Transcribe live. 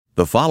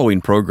The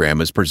following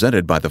program is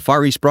presented by the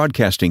Far East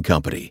Broadcasting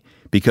Company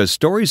because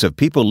stories of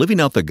people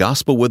living out the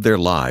gospel with their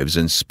lives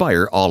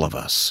inspire all of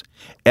us.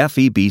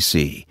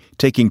 FEBC,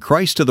 taking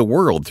Christ to the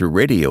world through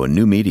radio and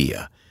new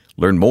media.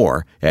 Learn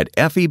more at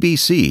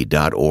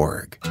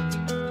febc.org.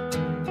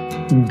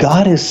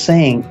 God is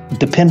saying,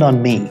 depend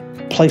on me.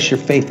 Place your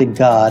faith in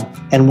God.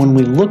 And when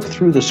we look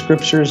through the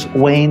scriptures,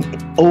 Wayne,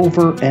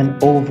 over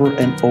and over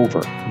and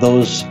over,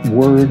 those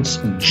words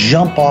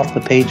jump off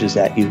the pages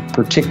at you,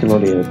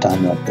 particularly at a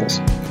time like this.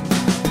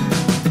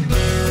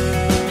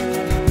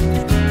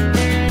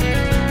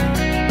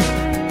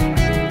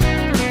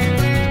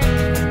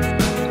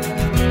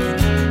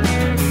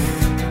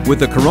 With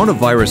the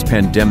coronavirus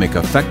pandemic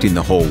affecting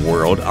the whole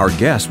world, our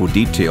guest will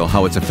detail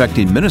how it's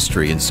affecting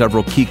ministry in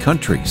several key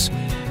countries.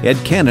 Ed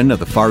Cannon of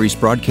the Far East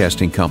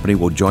Broadcasting Company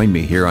will join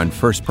me here on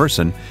First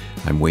Person.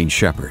 I'm Wayne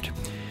Shepherd.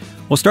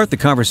 We'll start the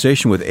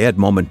conversation with Ed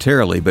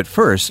momentarily, but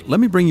first,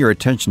 let me bring your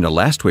attention to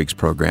last week's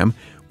program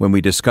when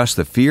we discussed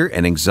the fear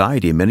and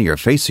anxiety many are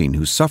facing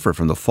who suffer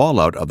from the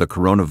fallout of the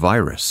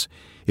coronavirus.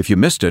 If you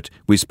missed it,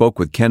 we spoke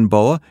with Ken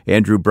Boa,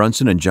 Andrew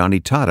Brunson, and Johnny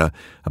Tata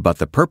about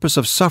the purpose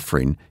of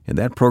suffering, and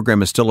that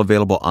program is still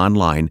available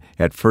online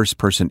at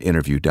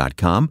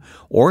firstpersoninterview.com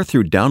or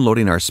through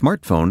downloading our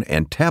smartphone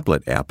and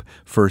tablet app,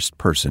 First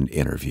Person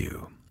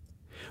Interview.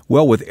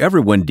 Well, with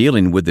everyone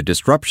dealing with the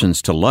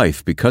disruptions to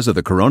life because of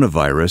the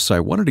coronavirus, I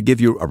wanted to give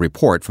you a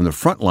report from the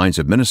front lines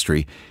of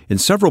ministry in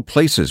several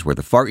places where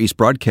the Far East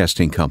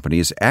Broadcasting Company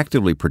is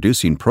actively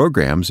producing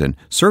programs and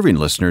serving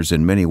listeners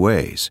in many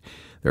ways.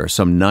 There are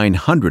some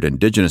 900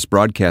 Indigenous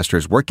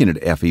broadcasters working at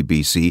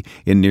FEBC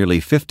in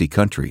nearly 50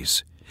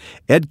 countries.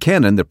 Ed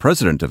Cannon, the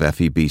president of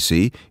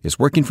FEBC, is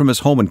working from his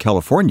home in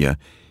California,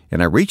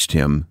 and I reached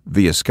him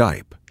via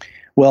Skype.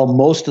 Well,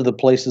 most of the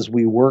places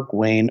we work,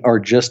 Wayne, are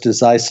just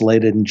as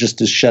isolated and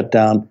just as shut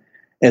down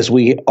as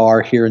we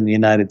are here in the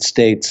United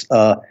States.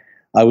 I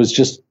was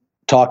just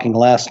talking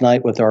last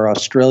night with our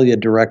Australia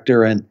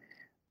director, and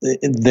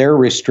their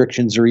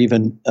restrictions are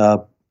even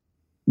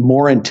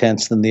more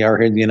intense than they are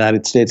here in the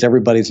United States.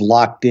 Everybody's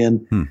locked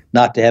in,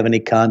 not to have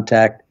any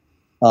contact.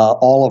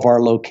 All of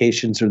our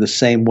locations are the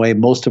same way.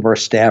 Most of our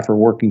staff are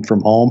working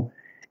from home,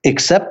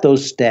 except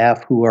those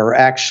staff who are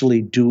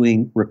actually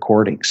doing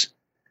recordings.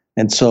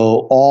 And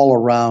so all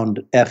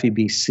around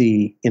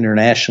FEBC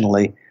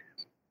internationally,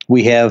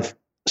 we have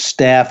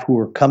staff who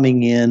are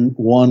coming in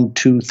 1,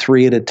 2,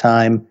 3 at a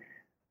time,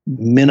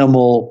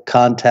 minimal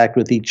contact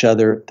with each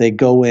other. They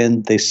go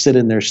in, they sit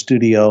in their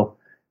studio,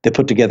 they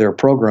put together a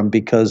program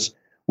because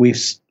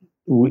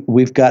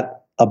we've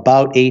got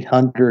about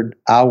 800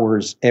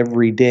 hours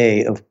every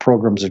day of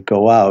programs that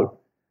go out,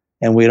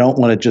 and we don't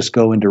want to just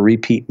go into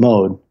repeat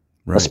mode,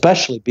 right,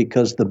 especially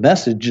because the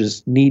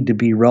messages need to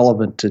be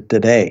relevant to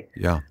today.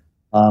 Yeah.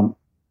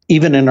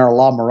 Even in our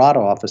La Mirada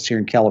office here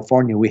in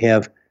California, we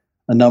have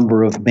a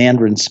number of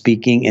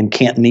Mandarin-speaking and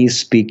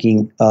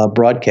Cantonese-speaking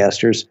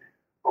broadcasters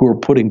who are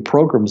putting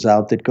programs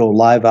out that go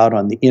live out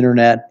on the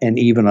internet and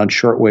even on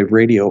shortwave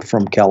radio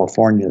from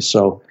California.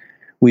 So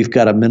we've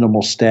got a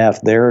minimal staff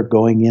there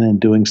going in and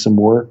doing some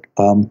work.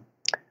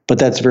 But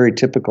that's very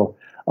typical.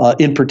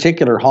 In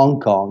particular,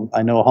 Hong Kong.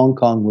 I know Hong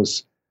Kong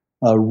was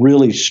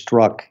really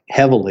struck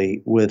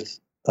heavily with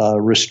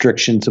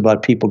restrictions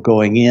about people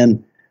going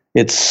in.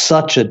 It's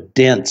such a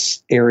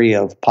dense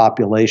area of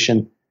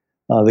population.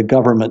 The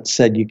government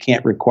said you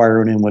can't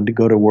require anyone to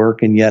go to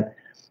work, and yet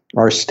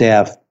our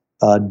staff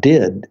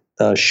did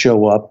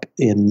show up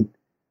in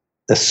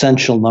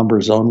essential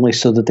numbers only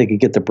so that they could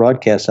get the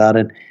broadcast out.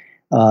 And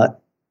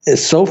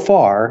so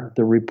far,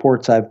 the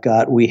reports I've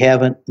got, we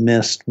haven't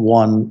missed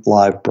one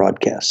live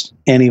broadcast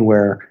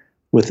anywhere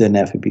within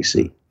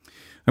FEBC.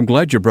 I'm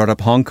glad you brought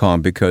up Hong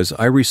Kong because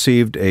I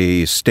received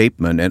a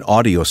statement, an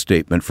audio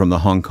statement from the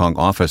Hong Kong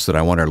office that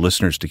I want our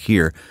listeners to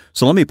hear.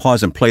 So let me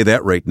pause and play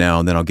that right now,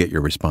 and then I'll get your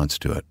response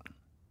to it.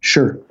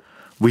 Sure.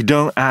 We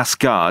don't ask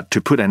God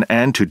to put an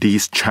end to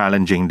these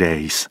challenging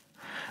days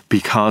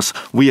because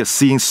we are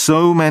seeing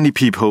so many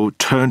people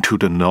turn to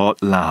the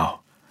Lord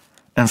now.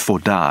 And for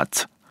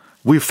that,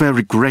 we're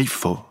very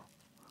grateful.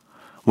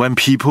 When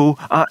people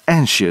are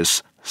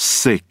anxious,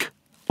 sick,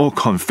 or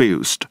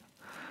confused,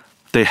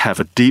 they have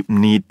a deep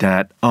need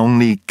that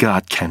only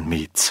God can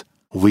meet.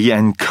 We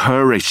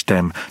encourage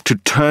them to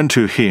turn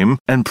to Him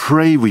and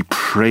pray. We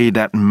pray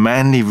that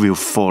many will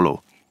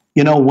follow.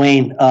 You know,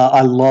 Wayne,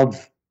 I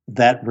love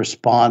that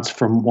response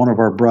from one of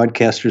our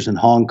broadcasters in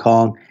Hong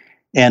Kong.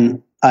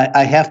 And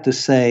I have to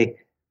say,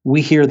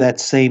 we hear that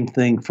same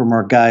thing from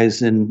our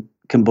guys in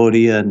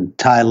Cambodia and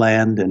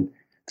Thailand and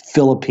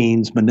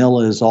Philippines.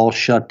 Manila is all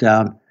shut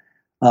down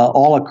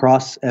all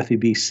across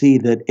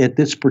FEBC, that at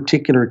this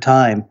particular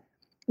time,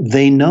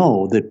 they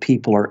know that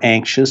people are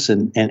anxious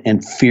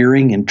and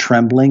fearing and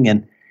trembling,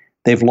 and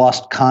they've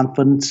lost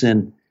confidence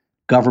in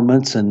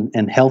governments and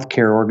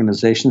healthcare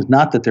organizations.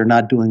 Not that they're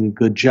not doing a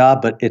good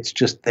job, but it's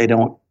just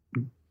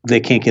they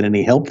can't get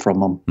any help from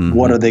them. Mm-hmm.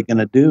 What are they going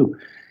to do?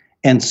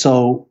 And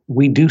so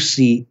we do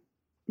see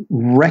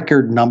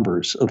record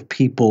numbers of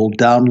people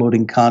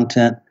downloading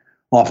content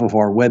off of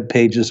our web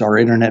pages, our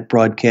internet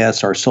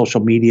broadcasts, our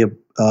social media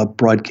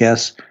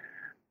broadcasts,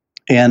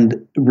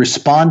 and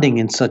responding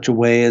in such a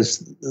way as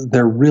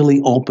they're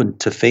really open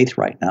to faith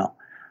right now.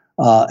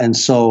 And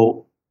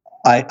so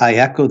I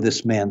echo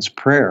this man's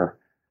prayer,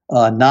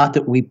 not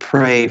that we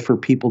pray for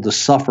people to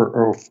suffer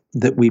or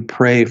that we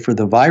pray for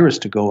the virus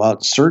to go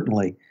out,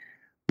 certainly,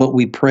 but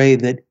we pray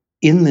that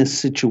in this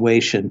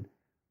situation,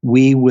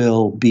 we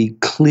will be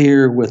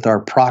clear with our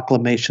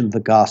proclamation of the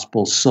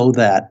gospel so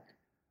that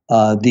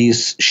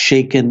these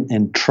shaken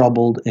and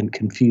troubled and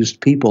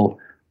confused people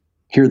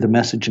hear the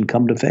message and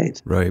come to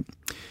faith. Right.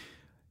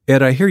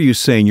 Ed, I hear you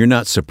saying you're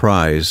not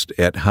surprised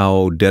at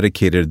how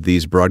dedicated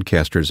these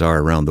broadcasters are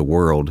around the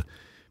world,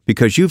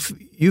 because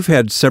you've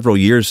had several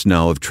years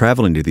now of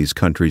traveling to these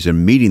countries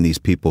and meeting these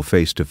people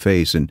face to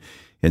face and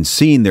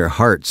seeing their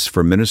hearts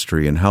for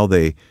ministry and how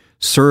they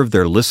serve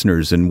their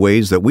listeners in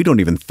ways that we don't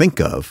even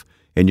think of,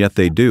 and yet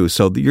they do.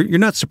 So you're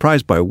not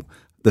surprised by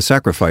the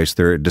sacrifice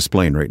they're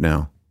displaying right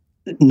now.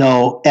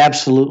 No,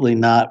 absolutely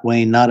not,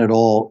 Wayne, not at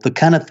all. The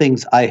kind of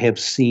things I have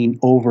seen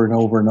over and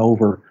over and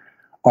over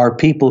are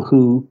people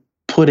who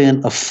put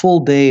in a full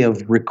day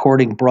of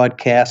recording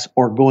broadcasts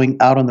or going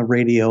out on the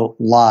radio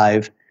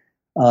live.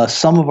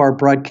 Some of our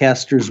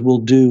broadcasters will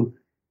do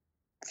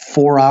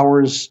 4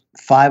 hours,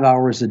 5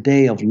 hours a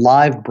day of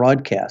live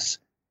broadcasts.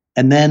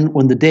 And then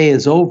when the day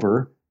is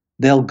over,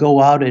 they'll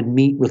go out and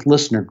meet with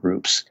listener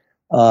groups.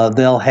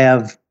 They'll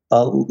have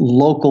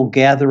local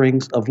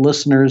gatherings of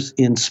listeners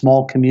in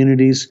small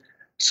communities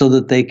so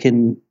that they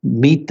can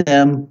meet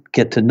them,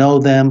 get to know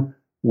them,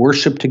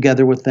 worship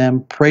together with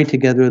them, pray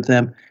together with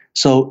them.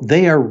 So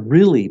they are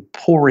really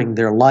pouring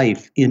their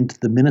life into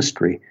the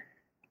ministry.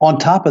 On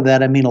top of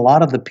that, I mean, a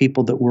lot of the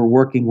people that we're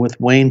working with,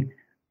 Wayne,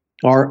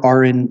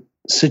 are in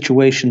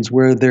situations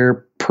where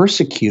they're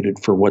persecuted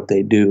for what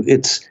they do.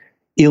 It's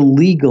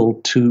illegal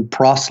to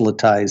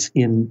proselytize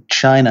in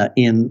China,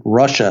 in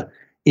Russia,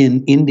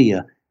 in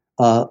India.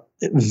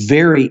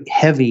 Very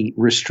heavy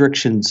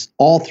restrictions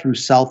all through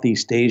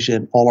Southeast Asia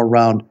and all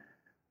around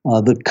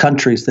the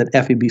countries that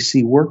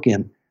FEBC work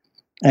in.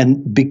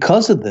 And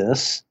because of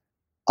this,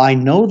 I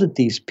know that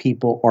these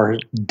people are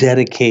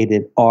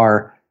dedicated,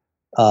 are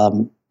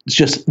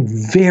just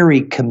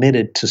very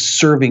committed to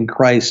serving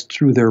Christ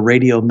through their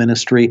radio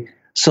ministry.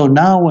 So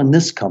now when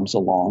this comes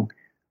along,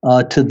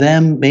 to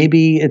them,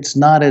 maybe it's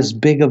not as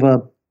big of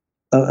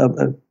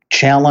a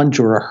challenge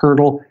or a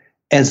hurdle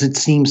as it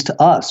seems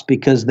to us,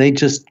 because they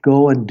just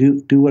go and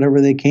do whatever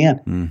they can.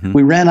 Mm-hmm.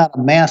 We ran out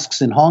of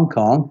masks in Hong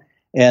Kong,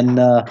 and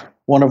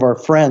one of our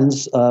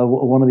friends,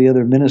 one of the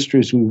other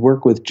ministries we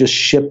work with, just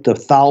shipped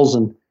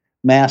 1,000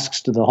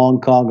 masks to the Hong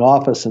Kong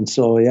office. And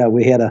so, yeah,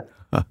 we had a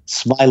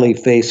smiley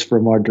face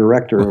from our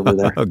director over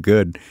there. Oh,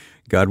 good.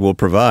 God will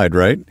provide,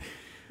 right?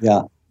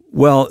 Yeah.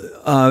 Well,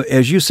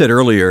 as you said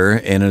earlier,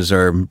 and as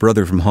our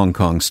brother from Hong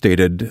Kong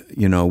stated,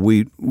 you know,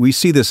 we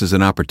see this as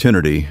an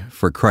opportunity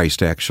for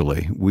Christ,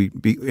 actually.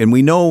 And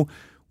we know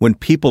when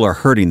people are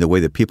hurting the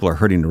way that people are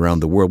hurting around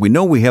the world, we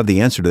know we have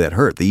the answer to that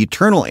hurt, the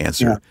eternal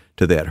answer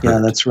to that hurt. Yeah,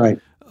 that's right.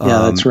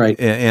 Yeah, that's right.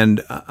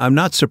 And I'm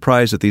not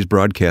surprised that these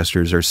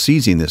broadcasters are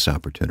seizing this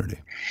opportunity.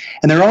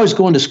 And they're always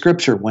going to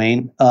Scripture,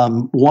 Wayne.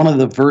 One of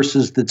the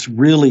verses that's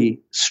really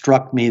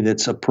struck me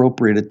that's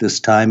appropriate at this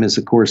time is,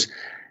 of course,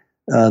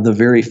 the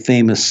very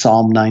famous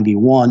Psalm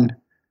 91.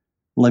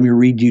 Let me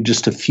read you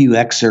just a few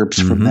excerpts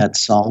from that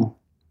psalm.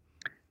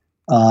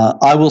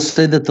 I will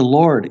say that the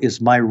Lord is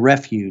my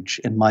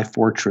refuge and my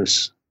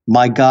fortress,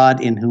 my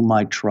God in whom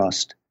I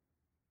trust.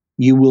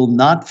 You will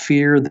not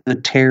fear the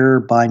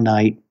terror by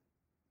night,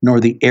 nor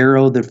the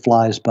arrow that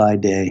flies by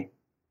day,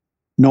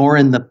 nor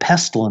in the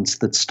pestilence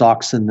that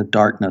stalks in the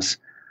darkness.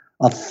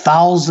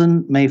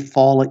 1,000 may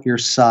fall at your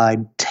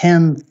side,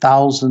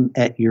 10,000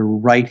 at your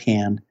right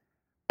hand,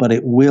 but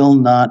it will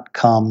not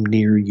come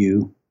near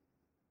you.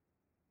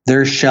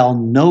 There shall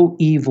no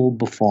evil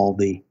befall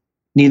thee,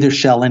 neither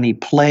shall any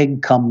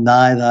plague come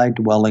nigh thy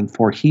dwelling,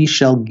 for he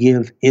shall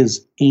give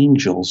his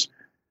angels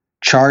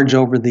charge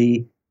over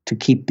thee to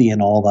keep thee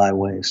in all thy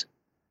ways.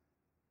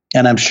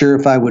 And I'm sure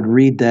if I would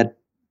read that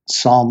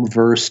psalm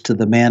verse to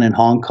the man in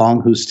Hong Kong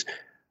whose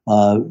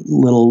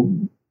little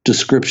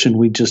description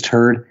we just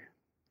heard,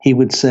 he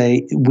would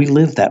say, we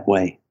live that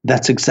way.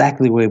 That's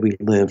exactly the way we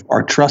live.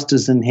 Our trust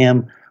is in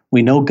him.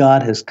 We know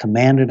God has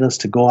commanded us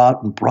to go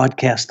out and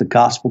broadcast the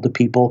gospel to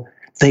people.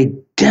 They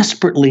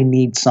desperately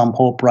need some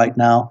hope right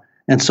now.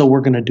 And so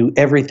we're going to do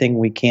everything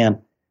we can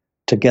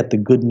to get the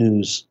good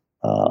news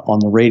on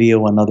the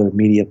radio and other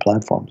media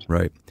platforms.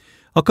 Right.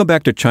 I'll come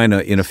back to China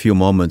in a few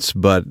moments,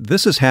 but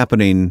this is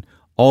happening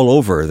all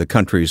over the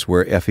countries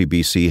where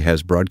FEBC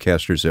has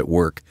broadcasters at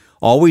work,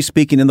 always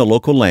speaking in the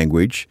local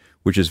language,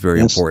 which is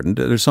very important.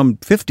 There's some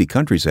 50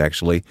 countries,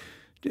 actually.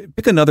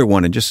 Pick another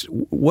one, and just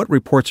what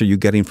reports are you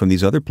getting from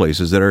these other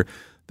places that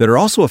are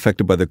also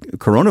affected by the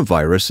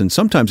coronavirus, and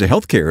sometimes the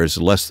healthcare is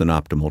less than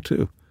optimal,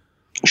 too?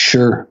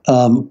 Sure.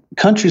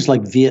 Countries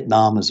like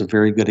Vietnam is a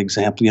very good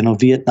example. You know,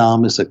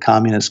 Vietnam is a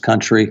communist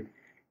country,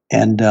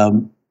 and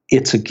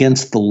it's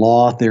against the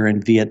law there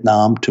in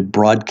Vietnam to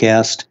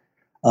broadcast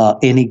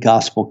any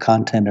gospel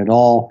content at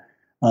all.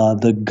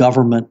 The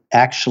government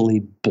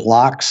actually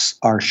blocks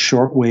our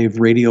shortwave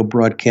radio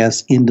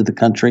broadcasts into the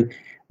country.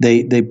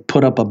 They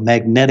put up a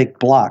magnetic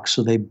block,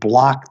 so they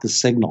block the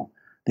signal.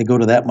 They go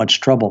to that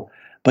much trouble.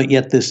 But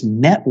yet this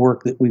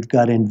network that we've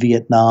got in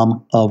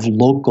Vietnam of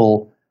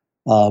local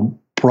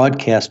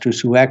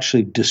broadcasters who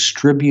actually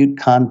distribute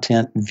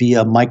content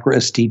via micro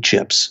SD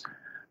chips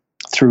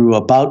through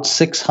about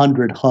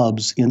 600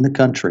 hubs in the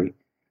country.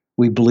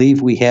 We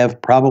believe we have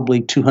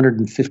probably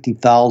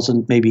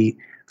 250,000, maybe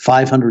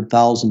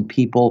 500,000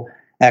 people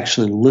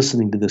actually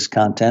listening to this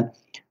content,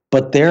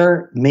 but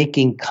they're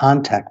making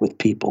contact with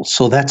people.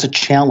 So that's a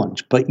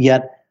challenge. But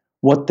yet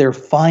what they're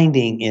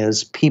finding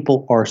is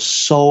people are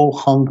so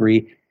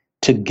hungry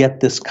to get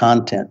this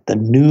content, the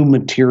new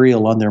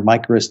material on their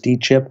micro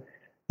SD chip,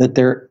 that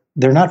they're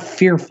not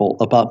fearful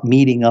about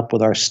meeting up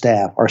with our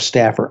staff. Our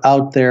staff are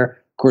out there.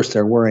 Of course,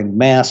 they're wearing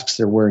masks.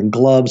 They're wearing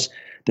gloves.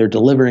 They're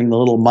delivering the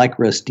little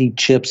micro SD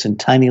chips in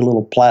tiny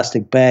little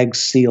plastic bags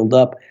sealed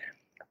up.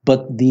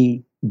 But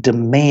the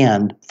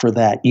demand for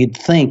that, you'd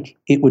think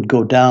it would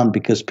go down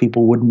because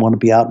people wouldn't want to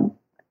be out in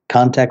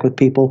contact with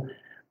people,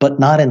 but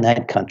not in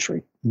that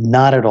country,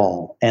 not at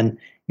all. And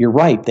you're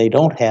right, they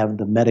don't have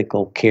the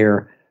medical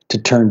care to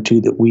turn to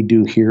that we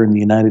do here in the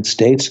United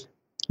States.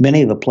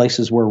 Many of the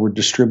places where we're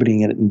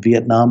distributing it in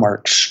Vietnam are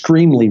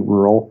extremely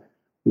rural,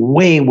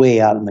 way,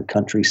 way out in the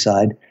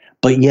countryside,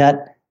 but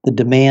yet the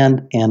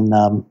demand and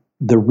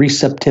the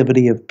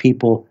receptivity of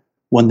people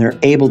when they're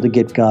able to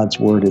get God's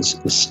word is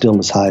still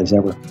as high as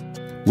ever.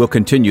 We'll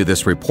continue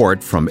this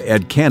report from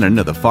Ed Cannon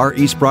of the Far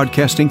East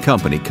Broadcasting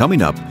Company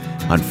coming up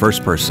on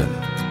First Person.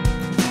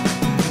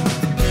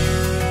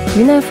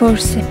 When I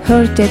first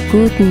heard the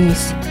good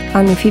news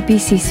on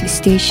FEBC's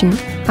station,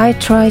 I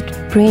tried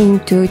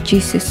praying to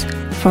Jesus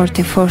for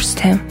the first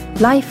time.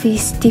 Life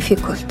is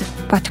difficult,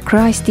 but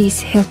Christ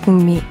is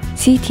helping me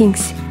see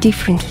things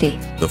differently.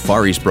 The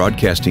Far East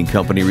Broadcasting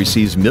Company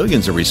receives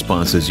millions of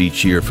responses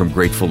each year from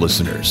grateful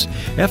listeners.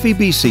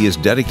 FEBC is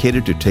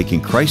dedicated to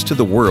taking Christ to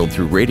the world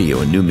through radio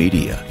and new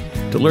media.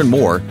 To learn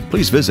more,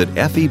 please visit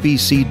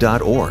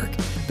febc.org.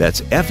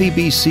 That's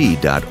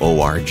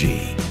febc.org.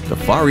 The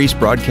Far East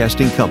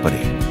Broadcasting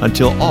Company,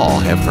 until all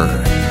have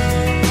heard.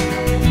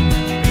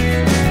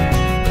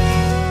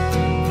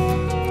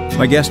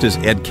 My guest is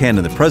Ed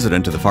Cannon, the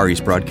president of the Far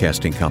East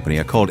Broadcasting Company.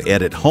 I called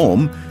Ed at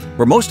home,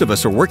 where most of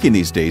us are working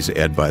these days,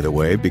 Ed, by the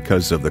way,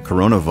 because of the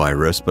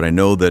coronavirus. But I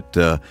know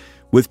that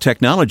with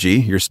technology,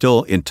 you're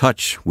still in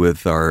touch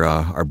with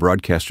our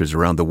broadcasters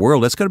around the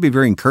world. That's got to be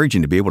very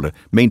encouraging to be able to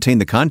maintain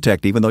the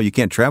contact, even though you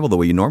can't travel the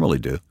way you normally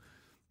do.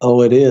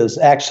 Oh, it is.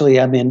 Actually,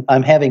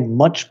 I'm having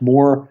much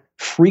more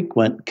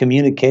frequent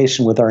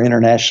communication with our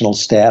international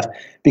staff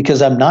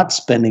because I'm not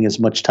spending as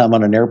much time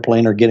on an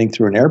airplane or getting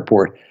through an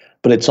airport,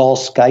 but it's all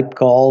Skype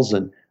calls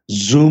and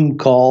Zoom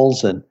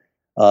calls and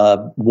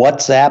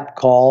WhatsApp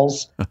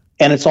calls,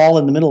 and it's all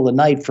in the middle of the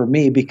night for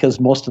me because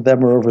most of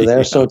them are over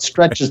there, so it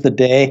stretches the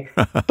day.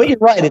 But you're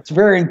right, it's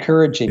very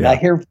encouraging. Yeah. I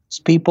hear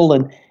people,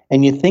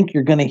 and you think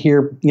you're going to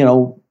hear,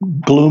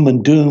 gloom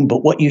and doom,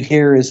 but what you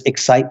hear is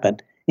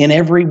excitement. In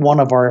every one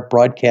of our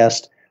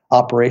broadcast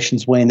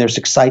operations, Wayne, there's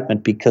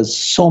excitement because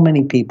so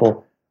many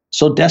people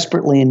so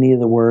desperately in need of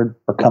the word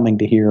are coming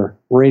to hear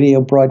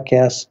radio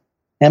broadcasts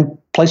and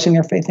placing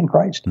their faith in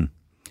Christ.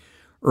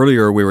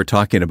 Earlier, we were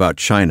talking about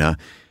China.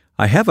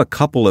 I have a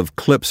couple of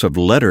clips of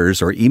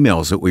letters or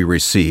emails that we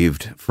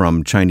received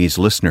from Chinese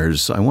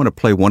listeners. I want to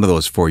play one of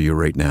those for you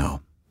right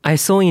now. I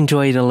so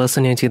enjoyed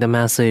listening to the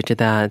message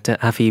that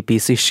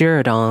FEBC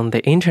shared on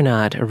the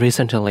internet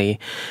recently.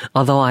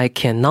 Although I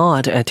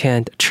cannot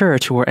attend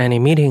church or any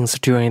meetings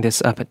during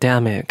this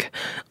epidemic,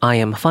 I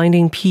am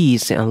finding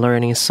peace and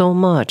learning so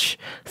much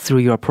through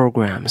your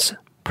programs.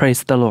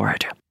 Praise the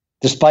Lord.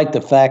 Despite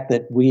the fact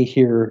that we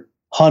hear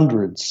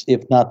hundreds,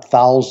 if not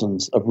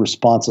thousands, of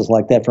responses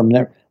like that from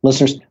their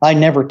listeners, I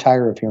never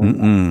tire of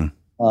hearing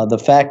that. The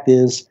fact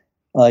is,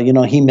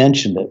 he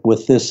mentioned it.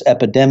 With this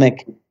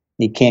epidemic,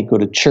 he can't go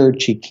to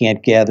church, he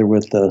can't gather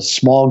with a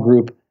small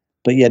group,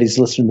 but yet he's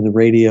listening to the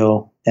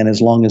radio, and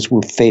as long as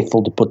we're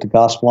faithful to put the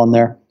gospel on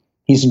there,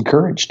 he's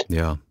encouraged.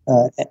 Yeah.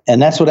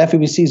 And that's what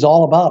FEBC is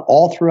all about,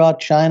 all throughout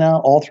China,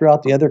 all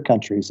throughout the other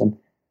countries. And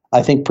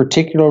I think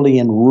particularly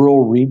in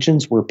rural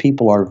regions where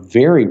people are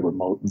very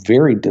remote,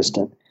 very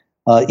distant,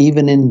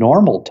 even in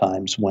normal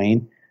times,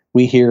 Wayne,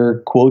 we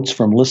hear quotes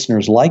from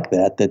listeners like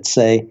that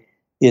say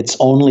it's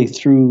only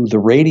through the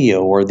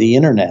radio or the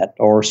internet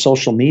or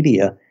social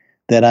media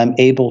that I'm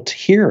able to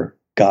hear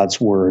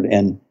God's word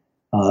and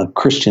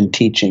Christian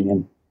teaching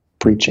and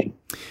preaching.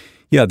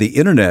 Yeah, the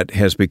internet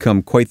has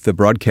become quite the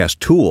broadcast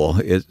tool.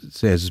 It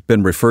has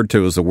been referred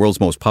to as the world's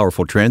most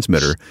powerful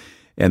transmitter,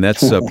 and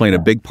that's playing a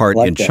big part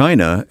in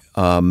China.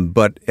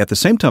 But at the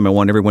same time, I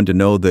want everyone to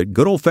know that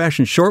good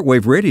old-fashioned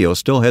shortwave radio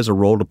still has a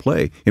role to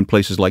play in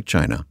places like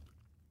China.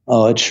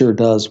 Oh, it sure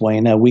does,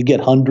 Wayne. Now, we get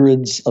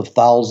hundreds of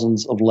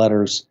thousands of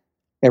letters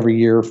every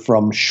year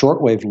from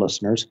shortwave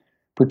listeners,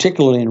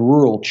 particularly in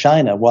rural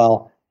China.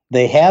 While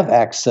they have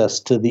access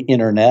to the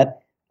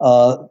internet,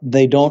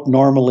 They don't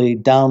normally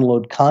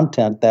download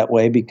content that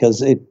way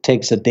because it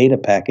takes a data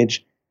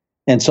package.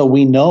 And so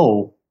we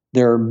know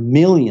there are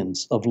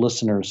millions of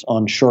listeners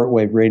on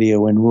shortwave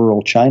radio in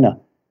rural China.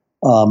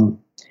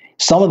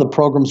 Some of the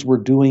programs we're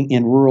doing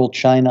in rural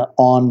China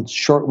on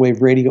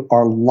shortwave radio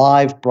are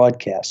live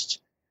broadcasts.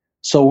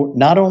 So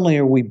not only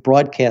are we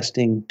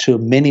broadcasting to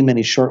many,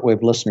 many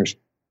shortwave listeners,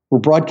 we're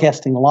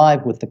broadcasting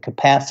live with the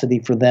capacity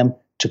for them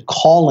to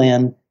call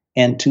in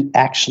and to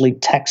actually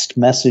text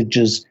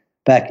messages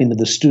back into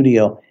the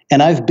studio.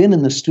 And I've been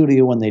in the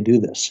studio when they do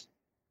this.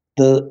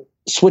 The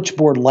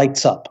switchboard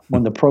lights up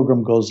when the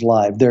program goes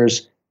live.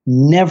 There's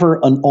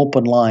never an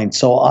open line.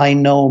 So I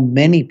know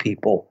many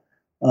people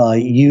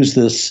use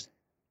this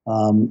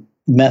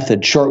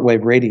method,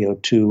 shortwave radio,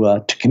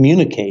 to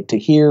communicate, to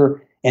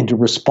hear, and to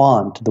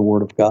respond to the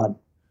Word of God.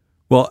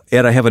 Well,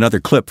 Ed, I have another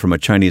clip from a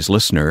Chinese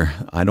listener.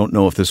 I don't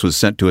know if this was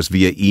sent to us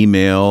via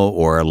email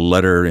or a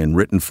letter in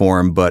written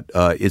form, but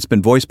it's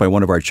been voiced by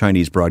one of our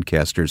Chinese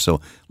broadcasters. So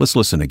let's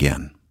listen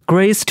again.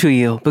 Grace to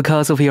you.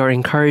 Because of your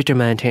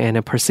encouragement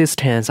and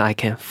persistence, I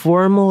can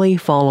formally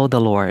follow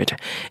the Lord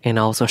and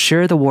also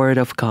share the Word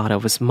of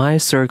God with my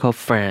circle of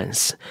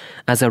friends.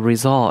 As a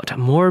result,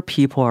 more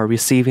people are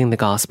receiving the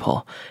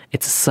gospel.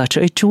 It's such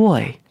a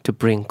joy to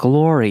bring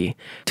glory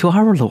to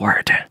our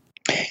Lord.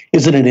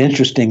 Isn't it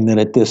interesting that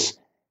at this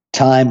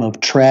time of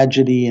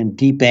tragedy and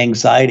deep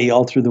anxiety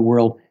all through the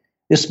world,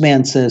 this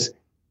man says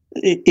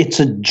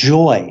it's a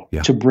joy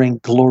to bring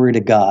glory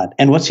to God.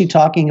 And what's he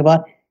talking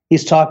about?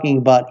 He's talking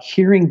about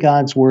hearing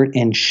God's word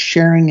and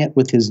sharing it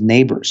with his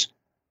neighbors.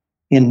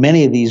 In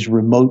many of these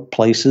remote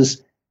places,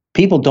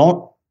 people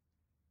don't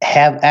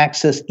have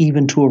access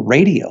even to a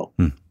radio.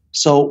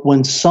 So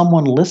when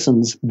someone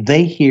listens,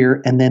 they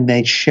hear and then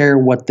they share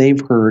what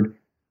they've heard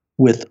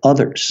with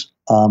others.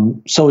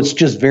 So it's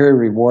just very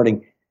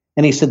rewarding.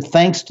 And he said,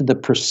 thanks to the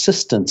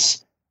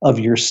persistence of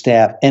your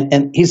staff.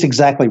 And he's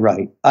exactly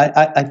right.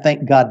 I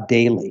thank God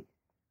daily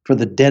for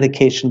the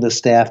dedication of the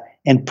staff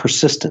and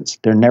persistence.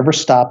 They're never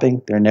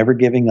stopping. They're never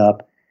giving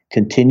up.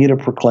 Continue to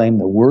proclaim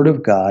the Word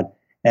of God.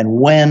 And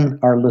when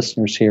our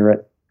listeners hear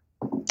it,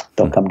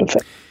 they'll come to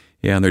faith.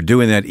 Yeah, and they're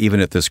doing that even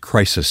at this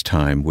crisis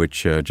time,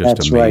 which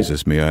just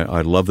amazes me.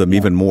 I love them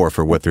even more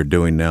for what they're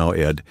doing now,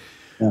 Ed.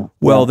 Yeah.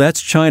 Well,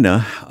 that's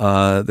China.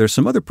 There's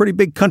some other pretty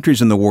big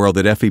countries in the world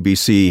that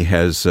FEBC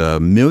has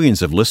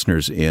millions of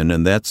listeners in,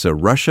 and that's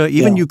Russia,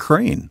 even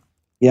Ukraine.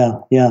 Yeah.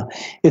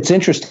 It's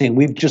interesting.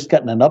 We've just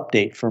gotten an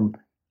update from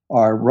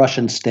our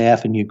Russian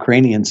staff and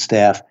Ukrainian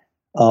staff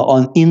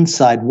on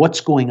inside what's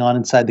going on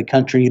inside the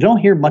country. You don't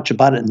hear much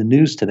about it in the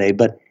news today,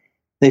 but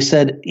they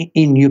said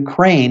in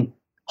Ukraine,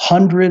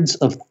 hundreds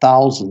of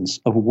thousands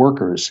of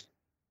workers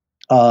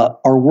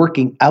are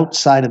working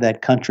outside of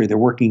that country. They're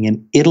working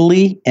in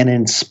Italy and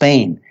in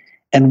Spain.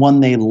 And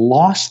when they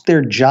lost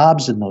their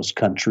jobs in those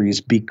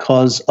countries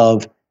because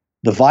of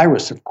the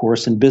virus, of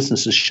course, and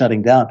businesses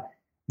shutting down,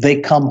 they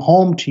come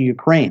home to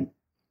Ukraine,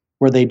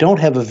 where they don't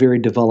have a very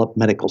developed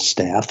medical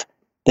staff.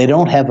 They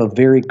don't have a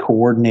very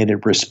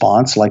coordinated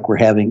response like we're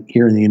having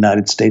here in the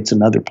United States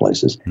and other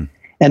places.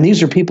 And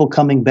these are people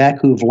coming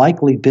back who've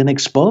likely been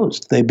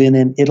exposed. They've been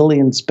in Italy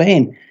and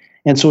Spain.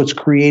 And so it's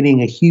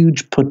creating a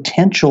huge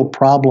potential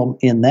problem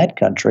in that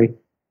country.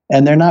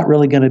 And they're not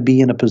really going to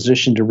be in a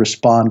position to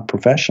respond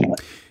professionally.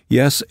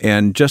 Yes,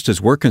 and just as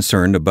we're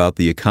concerned about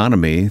the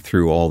economy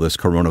through all this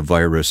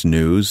coronavirus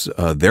news,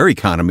 their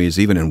economy is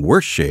even in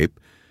worse shape.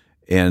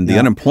 And the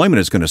unemployment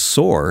is going to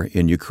soar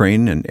in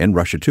Ukraine and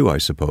Russia too, I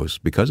suppose,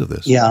 because of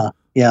this. Yeah,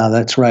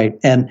 that's right.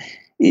 And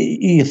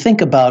you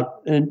think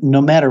about, no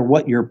matter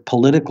what your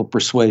political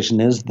persuasion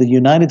is, the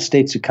United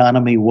States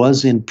economy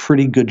was in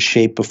pretty good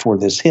shape before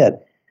this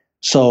hit.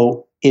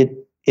 So it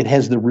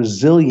has the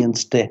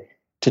resilience to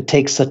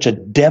take such a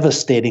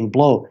devastating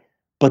blow.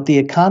 But the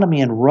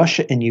economy in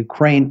Russia and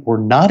Ukraine were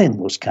not in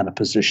those kind of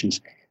positions.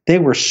 They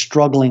were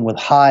struggling with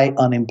high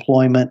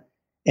unemployment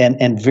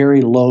and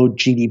very low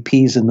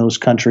GDPs in those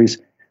countries.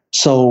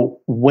 So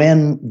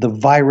when the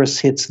virus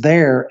hits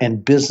there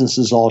and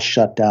businesses all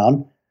shut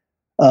down,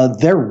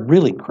 they're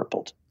really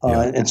crippled.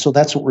 And so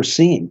that's what we're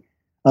seeing.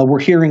 We're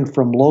hearing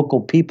from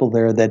local people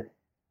there that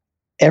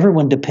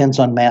everyone depends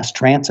on mass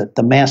transit.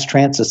 The mass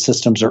transit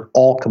systems are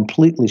all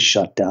completely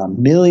shut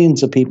down.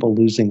 Millions of people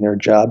losing their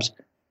jobs.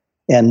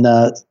 And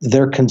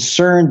they're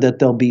concerned that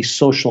there'll be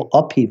social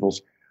upheavals,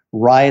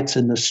 riots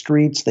in the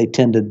streets. They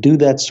tend to do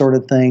that sort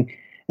of thing.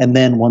 And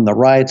then when the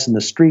riots in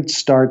the streets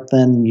start,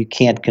 then you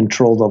can't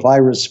control the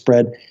virus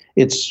spread.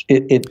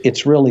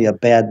 It's really a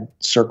bad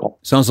circle.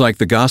 Sounds like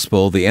the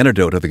gospel, the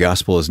antidote of the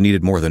gospel, is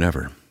needed more than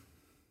ever.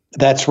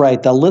 That's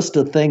right. The list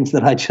of things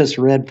that I just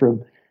read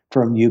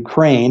from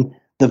Ukraine,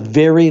 the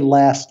very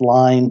last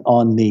line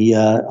on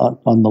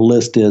the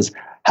list is,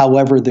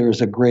 however,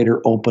 there's a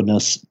greater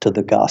openness to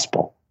the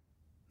gospel.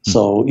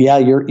 So yeah,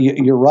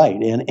 you're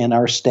right, and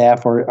our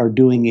staff are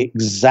doing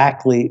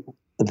exactly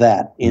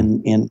that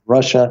in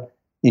Russia,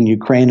 in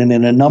Ukraine, and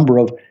in a number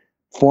of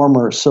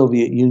former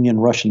Soviet Union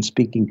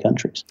Russian-speaking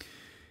countries.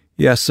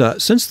 Yes,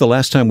 since the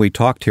last time we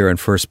talked here in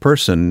First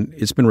Person,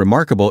 it's been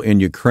remarkable in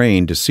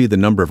Ukraine to see the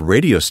number of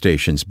radio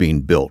stations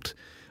being built.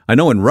 I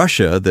know in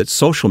Russia that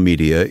social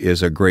media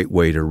is a great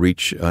way to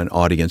reach an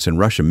audience. In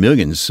Russia,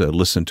 millions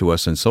listen to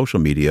us in social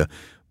media.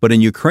 But in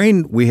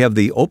Ukraine, we have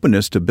the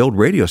openness to build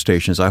radio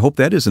stations. I hope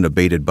that isn't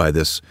abated by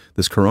this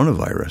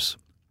coronavirus.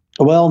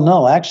 Well,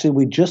 no, actually,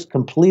 we just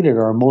completed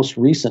our most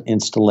recent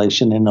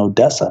installation in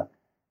Odessa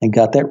and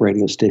got that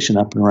radio station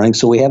up and running.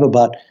 So we have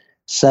about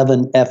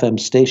 7 FM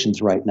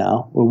stations right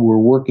now. We're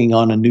working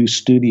on a new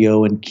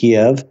studio in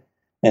Kiev.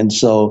 And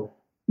so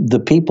the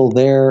people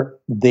there,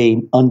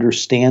 they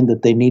understand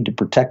that they need to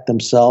protect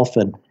themselves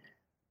and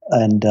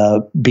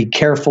be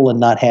careful and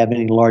not have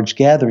any large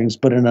gatherings.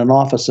 But in an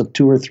office of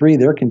 2 or 3,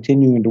 they're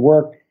continuing to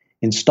work,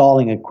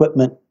 installing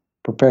equipment,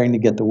 preparing to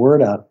get the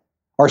word out.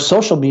 Our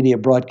social media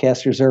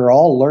broadcasters are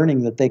all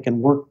learning that they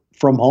can work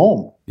from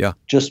home,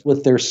 just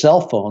with their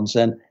cell phones.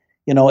 And,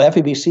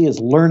 FEBC is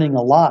learning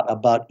a lot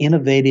about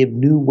innovative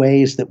new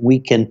ways that we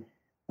can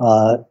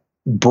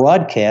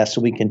broadcast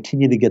so we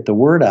continue to get the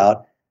word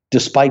out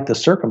despite the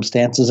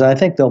circumstances. And I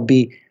think there'll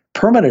be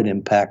permanent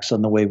impacts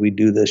on the way we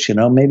do this.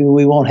 Maybe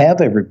we won't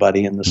have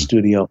everybody in the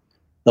studio.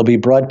 They'll be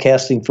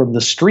broadcasting from the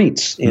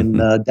streets in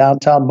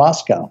downtown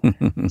Moscow.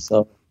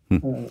 So.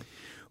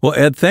 Well,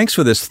 Ed, thanks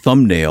for this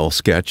thumbnail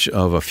sketch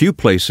of a few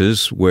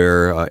places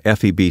where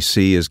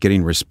FEBC is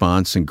getting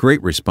response and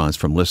great response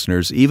from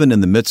listeners, even in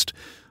the midst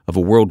of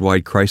a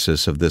worldwide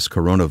crisis of this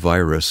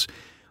coronavirus.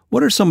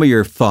 What are some of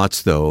your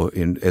thoughts, though,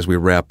 as we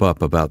wrap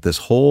up about this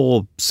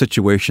whole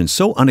situation,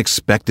 so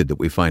unexpected that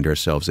we find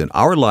ourselves in?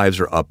 Our lives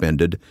are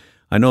upended.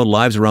 I know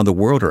lives around the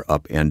world are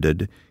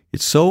upended.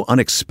 It's so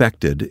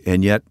unexpected,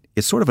 and yet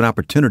it's sort of an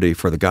opportunity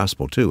for the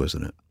gospel, too,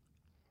 isn't it?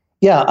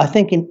 Yeah, I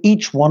think in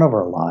each one of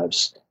our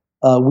lives,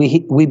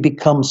 we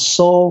become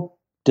so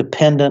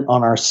dependent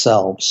on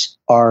ourselves,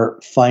 our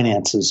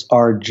finances,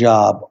 our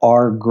job,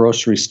 our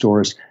grocery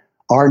stores,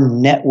 our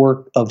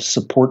network of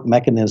support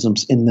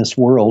mechanisms in this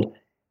world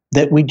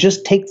that we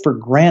just take for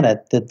granted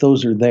that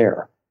those are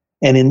there.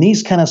 And in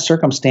these kind of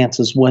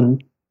circumstances, when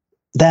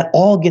that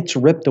all gets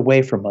ripped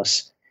away from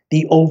us,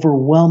 the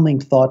overwhelming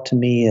thought to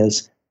me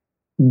is,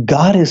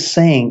 God is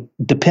saying,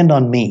 depend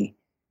on me.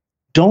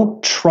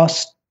 Don't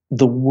trust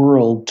the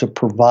world to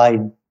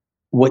provide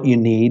what you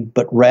need,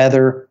 but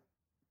rather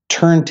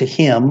turn to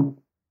Him,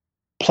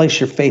 place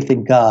your faith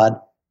in God,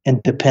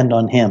 and depend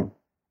on Him.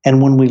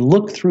 And when we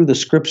look through the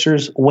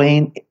scriptures,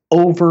 Wayne,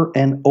 over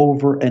and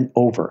over and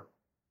over,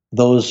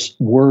 those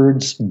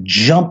words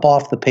jump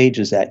off the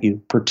pages at you,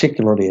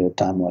 particularly at a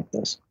time like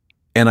this.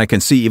 And I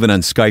can see even on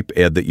Skype,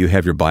 Ed, that you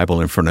have your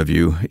Bible in front of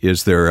you.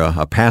 Is there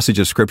a passage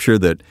of Scripture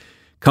that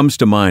comes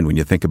to mind when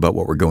you think about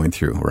what we're going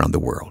through around the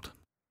world?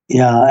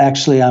 Yeah,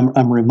 actually,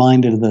 I'm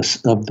reminded of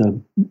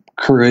the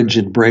courage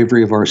and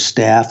bravery of our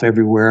staff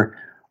everywhere,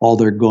 all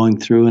they're going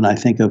through. And I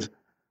think of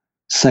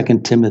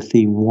 2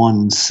 Timothy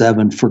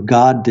 1:7, for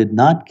God did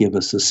not give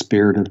us a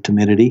spirit of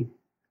timidity,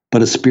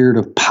 but a spirit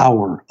of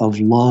power, of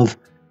love,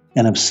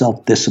 and of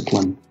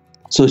self-discipline.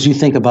 So as you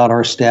think about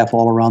our staff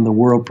all around the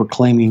world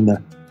proclaiming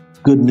the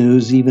good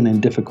news, even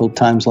in difficult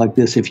times like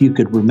this, if you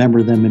could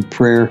remember them in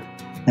prayer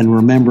and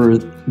remember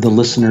the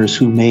listeners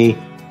who may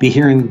be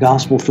hearing the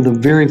gospel for the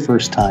very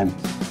first time,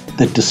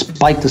 that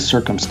despite the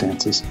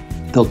circumstances,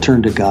 they'll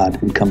turn to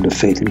God and come to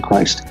faith in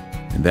Christ.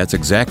 And that's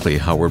exactly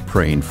how we're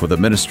praying for the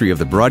ministry of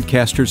the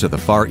broadcasters of the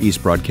Far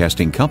East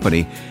Broadcasting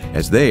Company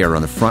as they are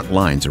on the front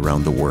lines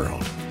around the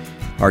world.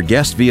 Our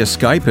guest via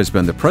Skype has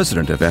been the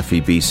president of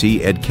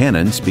FEBC, Ed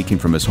Cannon, speaking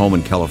from his home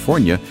in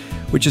California,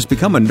 which has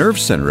become a nerve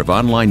center of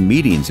online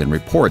meetings and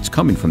reports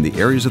coming from the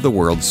areas of the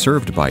world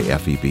served by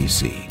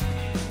FEBC.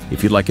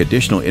 If you'd like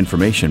additional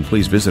information,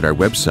 please visit our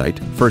website,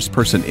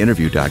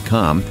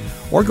 firstpersoninterview.com,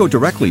 or go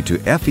directly to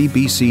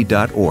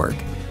febc.org.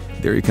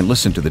 There you can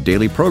listen to the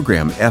daily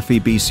program,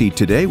 FEBC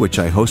Today, which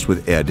I host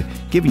with Ed,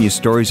 giving you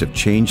stories of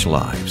changed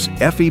lives,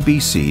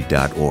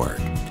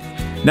 febc.org.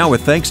 Now,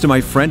 with thanks to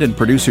my friend and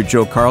producer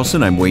Joe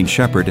Carlson, I'm Wayne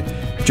Shepherd.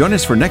 Join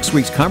us for next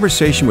week's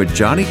conversation with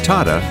Johnny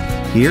Tata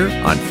here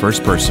on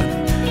First Person.